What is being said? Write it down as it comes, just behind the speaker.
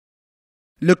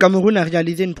Le Cameroun a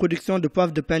réalisé une production de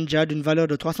poivre de Penja d'une valeur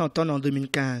de 300 tonnes en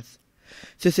 2015.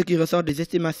 C'est ce qui ressort des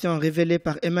estimations révélées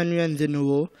par Emmanuel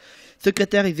Zenouo,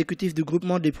 secrétaire exécutif du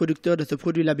groupement des producteurs de ce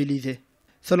produit labellisé.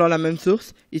 Selon la même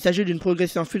source, il s'agit d'une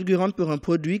progression fulgurante pour un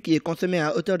produit qui est consommé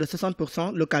à hauteur de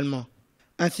 60% localement.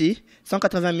 Ainsi,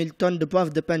 180 000 tonnes de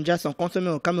poivre de Penja sont consommées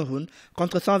au Cameroun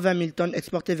contre 120 000 tonnes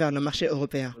exportées vers le marché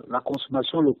européen. La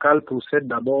consommation locale procède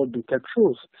d'abord de quelque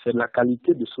chose, c'est la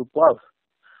qualité de ce poivre.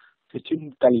 C'est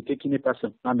une qualité qui n'est pas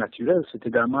simplement naturelle, c'est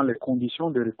également les conditions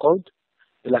de récolte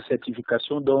et la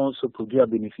certification dont ce produit a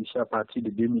bénéficié à partir de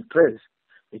 2013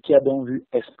 et qui a donc vu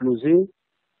exploser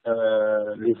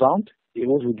les ventes et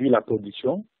aujourd'hui la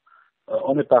production.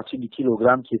 On est parti du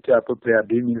kilogramme qui était à peu près à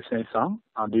 2500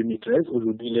 en 2013,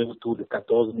 aujourd'hui il est autour de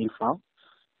 14 000 francs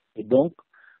et donc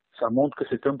ça montre que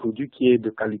c'est un produit qui est de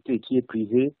qualité et qui est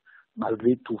prisé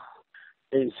malgré tout.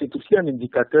 Et c'est aussi un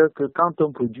indicateur que quand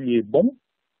un produit est bon,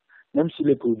 même s'il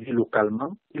est produit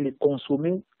localement, il est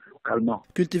consommé localement.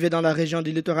 Cultivé dans la région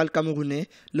du littoral camerounais,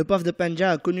 le poivre de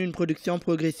Penja a connu une production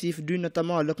progressive due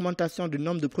notamment à l'augmentation du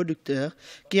nombre de producteurs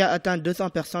qui a atteint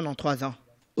 200 personnes en 3 ans.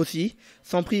 Aussi,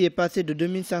 son prix est passé de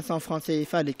 2 500 francs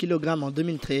CFA le kilogramme en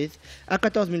 2013 à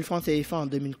 14 000 francs CFA en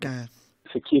 2015.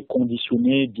 Ce qui est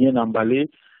conditionné, bien emballé,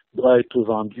 doit être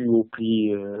vendu au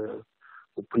prix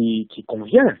qui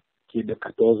convient, qui est de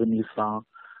 14 000 francs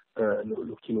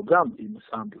le kilogramme, il me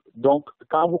semble. Donc,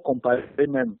 quand vous comparez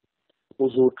même aux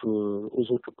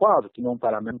autres poivres qui n'ont pas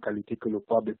la même qualité que le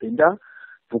poivre de Penja,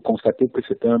 vous constatez que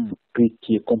c'est un prix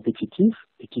qui est compétitif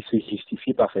et qui se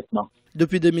justifie parfaitement.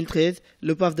 Depuis 2013,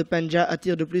 le poivre de Penja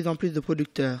attire de plus en plus de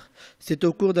producteurs. C'est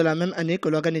au cours de la même année que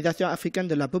l'Organisation africaine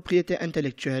de la propriété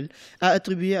intellectuelle a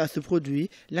attribué à ce produit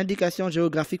l'indication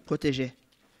géographique protégée.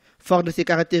 Fort de ses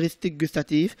caractéristiques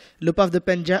gustatives, le poivre de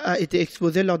Penja a été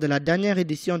exposé lors de la dernière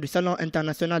édition du Salon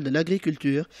international de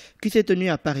l'agriculture qui s'est tenu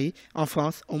à Paris, en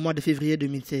France, au mois de février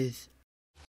 2016.